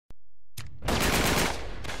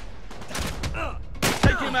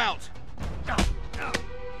him out!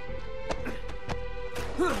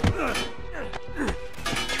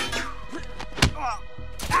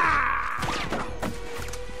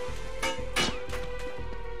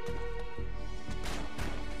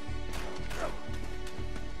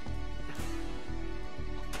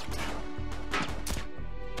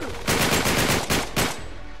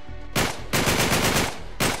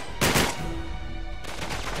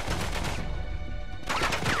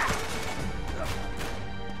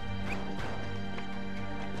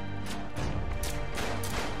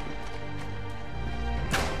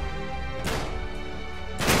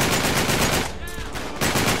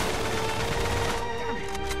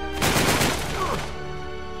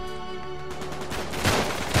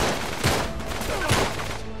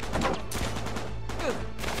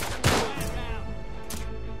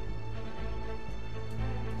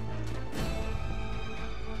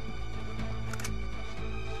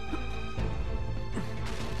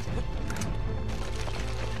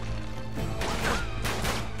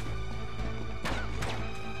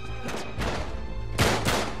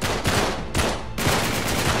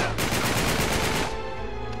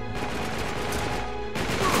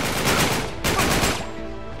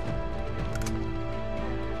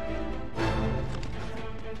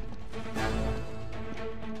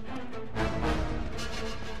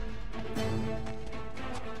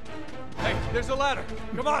 There's a ladder.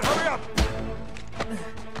 Come on, hurry up!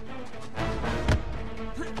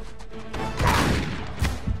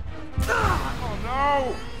 Oh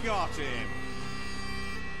no! Got him!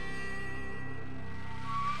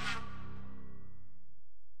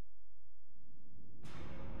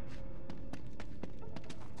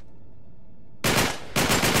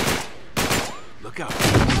 Look out!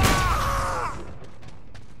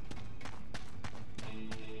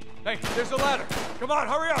 Hey, there's a ladder. Come on,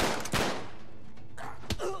 hurry up!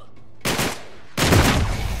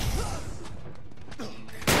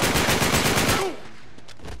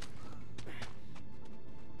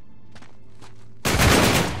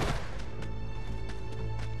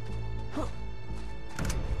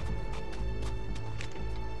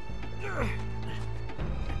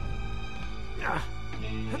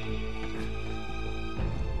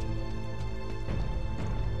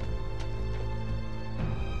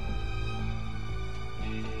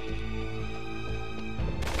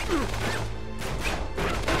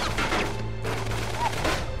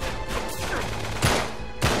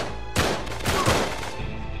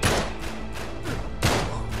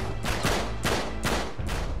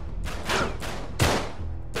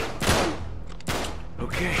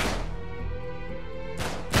 Okay.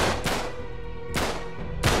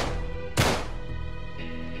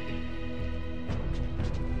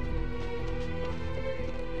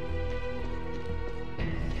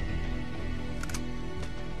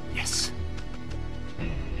 Yes.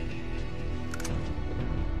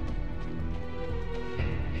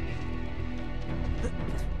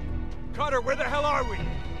 Carter, where the hell are we?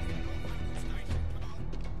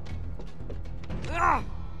 Ah!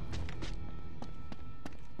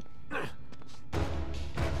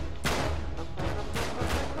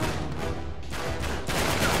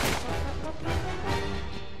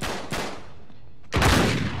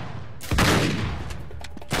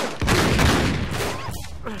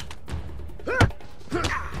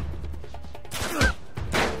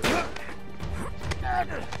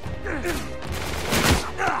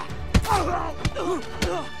 Oh!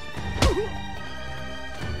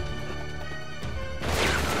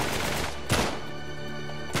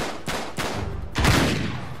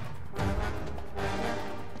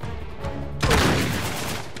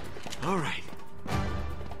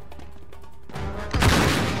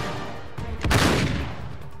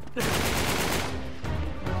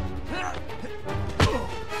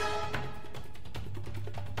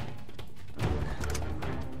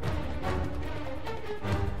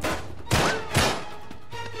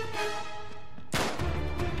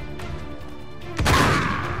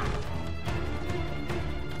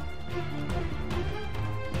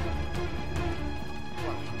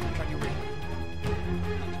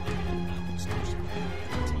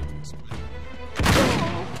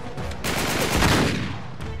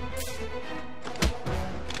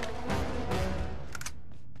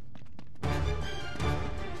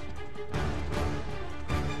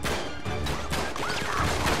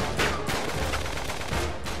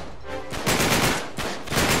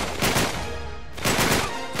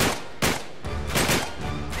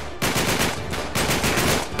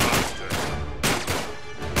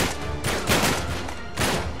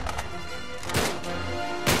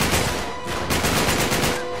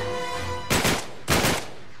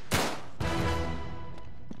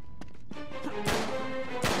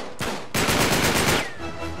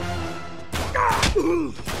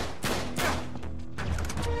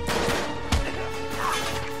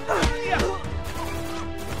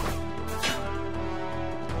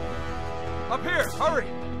 Up here, hurry!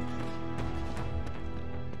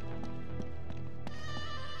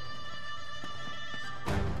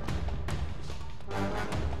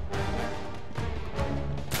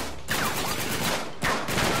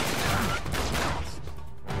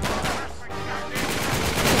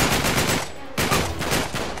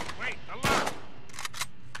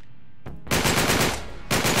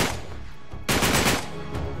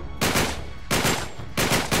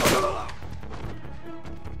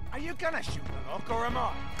 Gonna shoot the lock, or am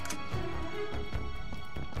I?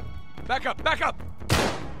 Back up, back up!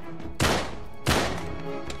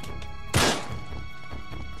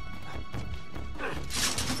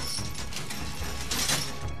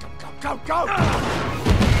 Go, go, go!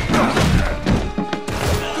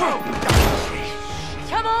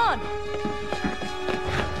 Come on!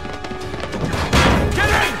 Get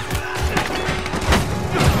in!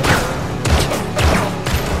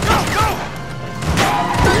 Go, go!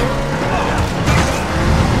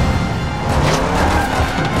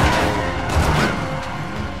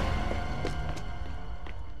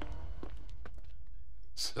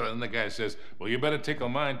 So then the guy says, well, you better tickle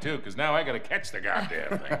mine too, because now I gotta catch the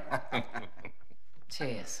goddamn thing.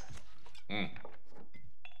 Cheers.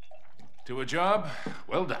 To a job,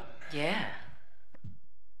 well done. Yeah.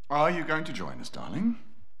 Are you going to join us, darling?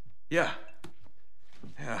 Yeah.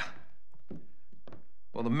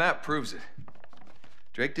 Well, the map proves it.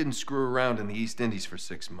 Drake didn't screw around in the East Indies for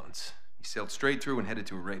 6 months. He sailed straight through and headed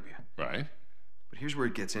to Arabia. Right. But here's where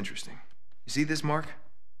it gets interesting. You see this mark?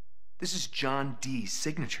 This is John Dee's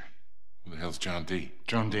signature. Who the hell's John Dee?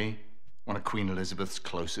 John Dee, one of Queen Elizabeth's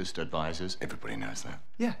closest advisors. Everybody knows that.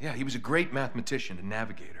 Yeah, he was a great mathematician and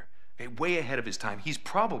navigator. Okay, way ahead of his time. He's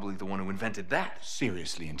probably the one who invented that.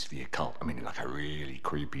 Seriously into the occult. I mean, like a really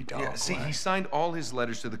creepy dark Yeah, see, way. he signed all his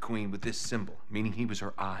letters to the Queen with this symbol, meaning he was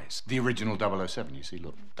her eyes. The original 007, you see,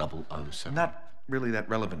 look, 007. Not really that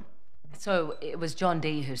relevant. So it was John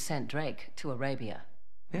Dee who sent Drake to Arabia.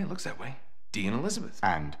 Yeah, it looks that way. Dee and Elizabeth.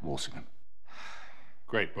 And Walsingham.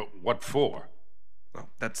 Great, but what for? Well,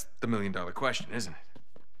 that's the million-dollar question, isn't it?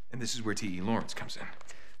 And this is where T.E. Lawrence comes in.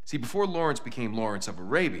 See, before Lawrence became Lawrence of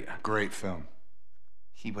Arabia, Great film.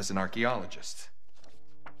 he was an archaeologist.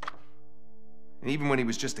 And even when he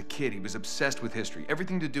was just a kid, he was obsessed with history,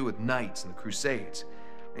 everything to do with knights and the Crusades.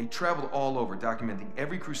 And he traveled all over, documenting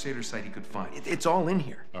every Crusader site he could find. It's all in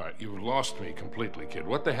here. All right, you've lost me completely, kid.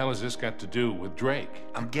 What the hell has this got to do with Drake?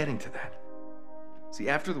 I'm getting to that. See,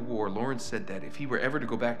 after the war, Lawrence said that if he were ever to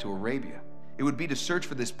go back to Arabia, it would be to search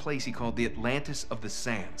for this place he called the Atlantis of the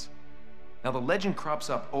Sands. Now, the legend crops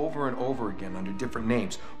up over and over again under different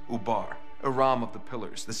names. Ubar, Aram of the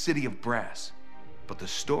Pillars, the City of Brass. But the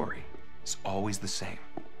story is always the same.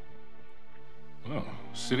 Oh,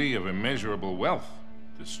 city of immeasurable wealth,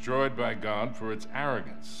 destroyed by God for its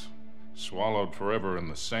arrogance, swallowed forever in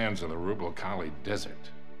the sands of the Rub Kali Desert.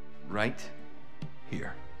 Right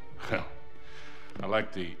here. Well, I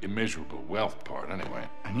like the immeasurable wealth part anyway.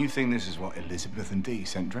 And you think this is what Elizabeth and Dee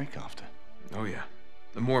sent Drake after? Oh, yeah.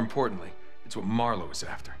 And more importantly, it's what Marlowe is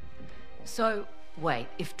after. So, wait,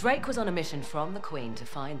 if Drake was on a mission from the Queen to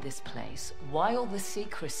find this place, why all the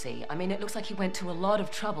secrecy? I mean, it looks like he went to a lot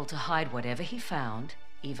of trouble to hide whatever he found,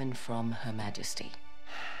 even from Her Majesty.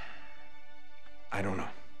 I don't know.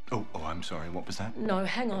 Oh, I'm sorry, what was that? No,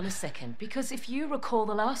 hang on a second, because if you recall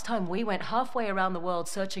the last time we went halfway around the world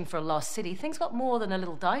searching for a lost city, things got more than a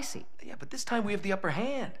little dicey. Yeah, but this time we have the upper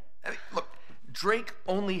hand. I mean, look, Drake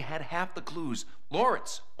only had half the clues.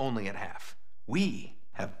 Lawrence only had half. We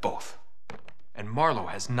have both. And Marlowe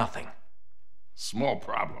has nothing. Small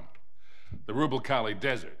problem. The Rub Kali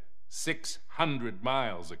Desert, 600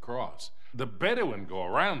 miles across. The Bedouin go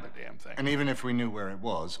around the damn thing. And even if we knew where it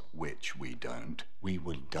was, which we don't, we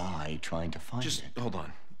would die trying to find Just it. hold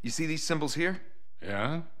on. You see these symbols here?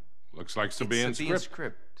 Yeah? Looks like Sabaean script.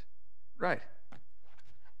 script. Right.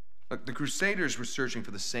 Look, the Crusaders were searching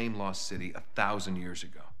for the same lost city 1,000 years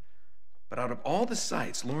ago. But out of all the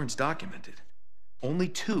sites Lawrence documented, only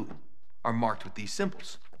 2 are marked with these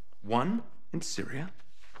symbols. One in Syria,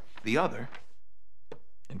 the other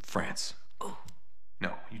in France. Oh.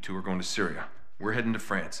 No, you 2 are going to Syria. We're heading to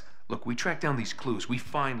France. Look, we track down these clues. We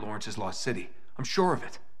find Lawrence's lost city. I'm sure of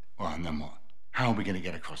it. Well, and then what? How are we going to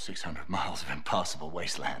get across 600 miles of impassable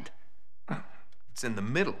wasteland? It's in the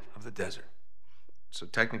middle of the desert. So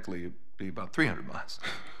technically, it'd be about 300 miles.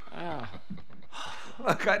 Oh.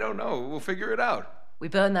 Look, I don't know. We'll figure it out. We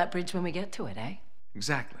burn that bridge when we get to it, eh?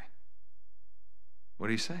 Exactly. What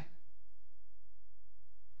do you say?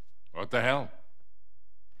 What the hell?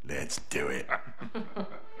 Let's do it.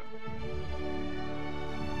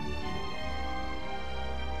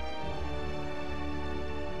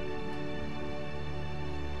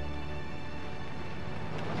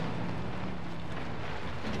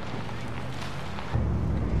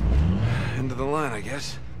 on, I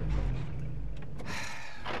guess.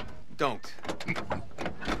 Don't.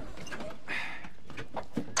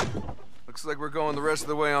 Looks like we're going the rest of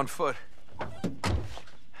the way on foot.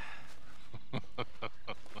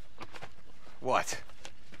 What?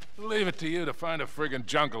 Leave it to you to find a friggin'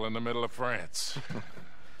 jungle in the middle of France.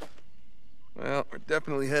 Well, we're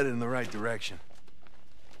definitely headed in the right direction.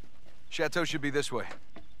 Chateau should be this way.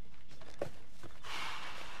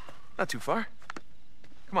 Not too far.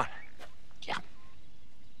 Come on. Yeah.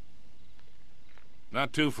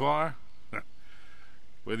 Not too far?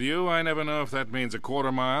 With you, I never know if that means a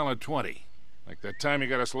quarter mile or 20. Like that time you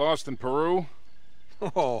got us lost in Peru?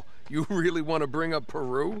 Oh, you really want to bring up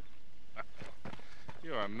Peru?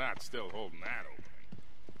 You are not still holding that open.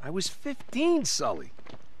 I was 15, Sully.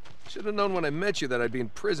 Should have known when I met you that I'd be in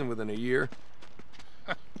prison within a year.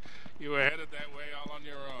 You were headed that way all on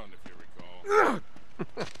your own, if you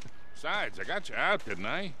recall. Besides, I got you out, didn't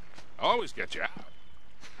I? I always get you out.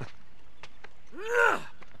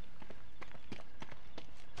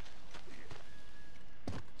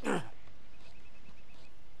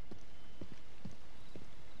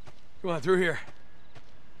 Come on, through here.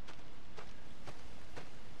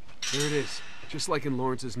 There it is, just like in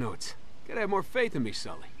Lawrence's notes. Gotta have more faith in me,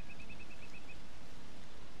 Sully.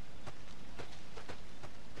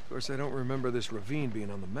 Of course, I don't remember this ravine being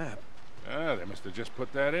on the map. Ah, they must have just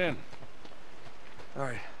put that in. All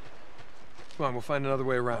right. Come on, we'll find another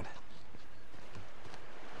way around.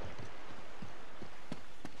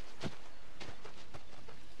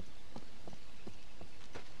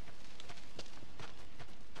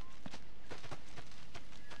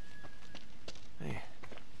 Hey,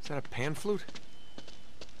 is that a pan flute?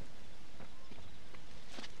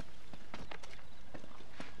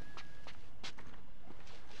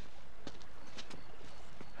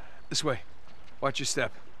 This way. Watch your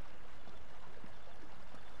step.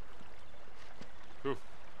 Whew.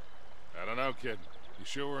 I don't know, kid. You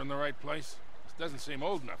sure we're in the right place? This doesn't seem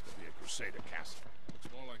old enough to be a Crusader castle. It's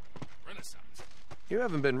more like Renaissance. You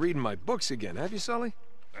haven't been reading my books again, have you, Sully?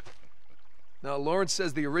 Now, Lawrence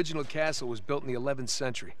says the original castle was built in the 11th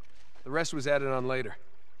century. The rest was added on later.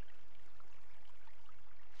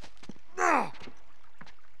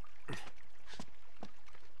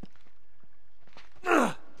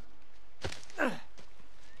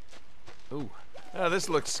 Ooh. Ah, this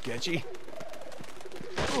looks sketchy.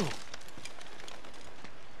 Ooh.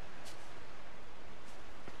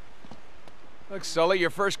 Look, Sully, your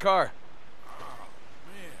first car. Oh,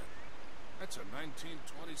 man. That's a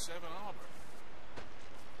 1927 Auburn.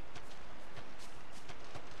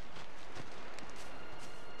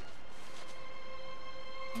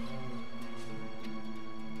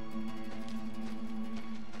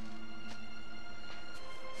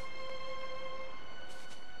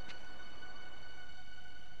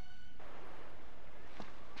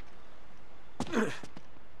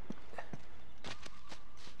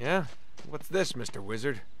 Yeah? What's this, Mr.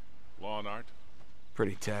 Wizard? Lawn art.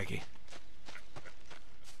 Pretty tacky.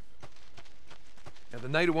 Now, the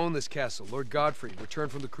knight who owned this castle, Lord Godfrey,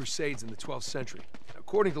 returned from the Crusades in the 12th century.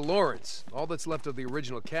 According to Lawrence, all that's left of the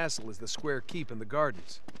original castle is the square keep and the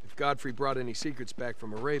gardens. If Godfrey brought any secrets back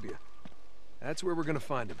from Arabia, that's where we're gonna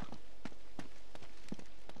find him.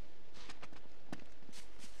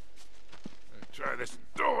 Try this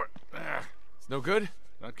door. Ah, It's no good?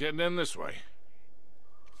 not getting in this way.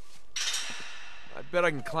 I bet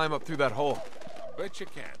I can climb up through that hole. Bet you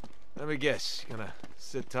can. Let me guess, you're gonna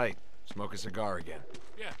sit tight, smoke a cigar again.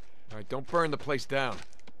 Yeah. All right, don't burn the place down.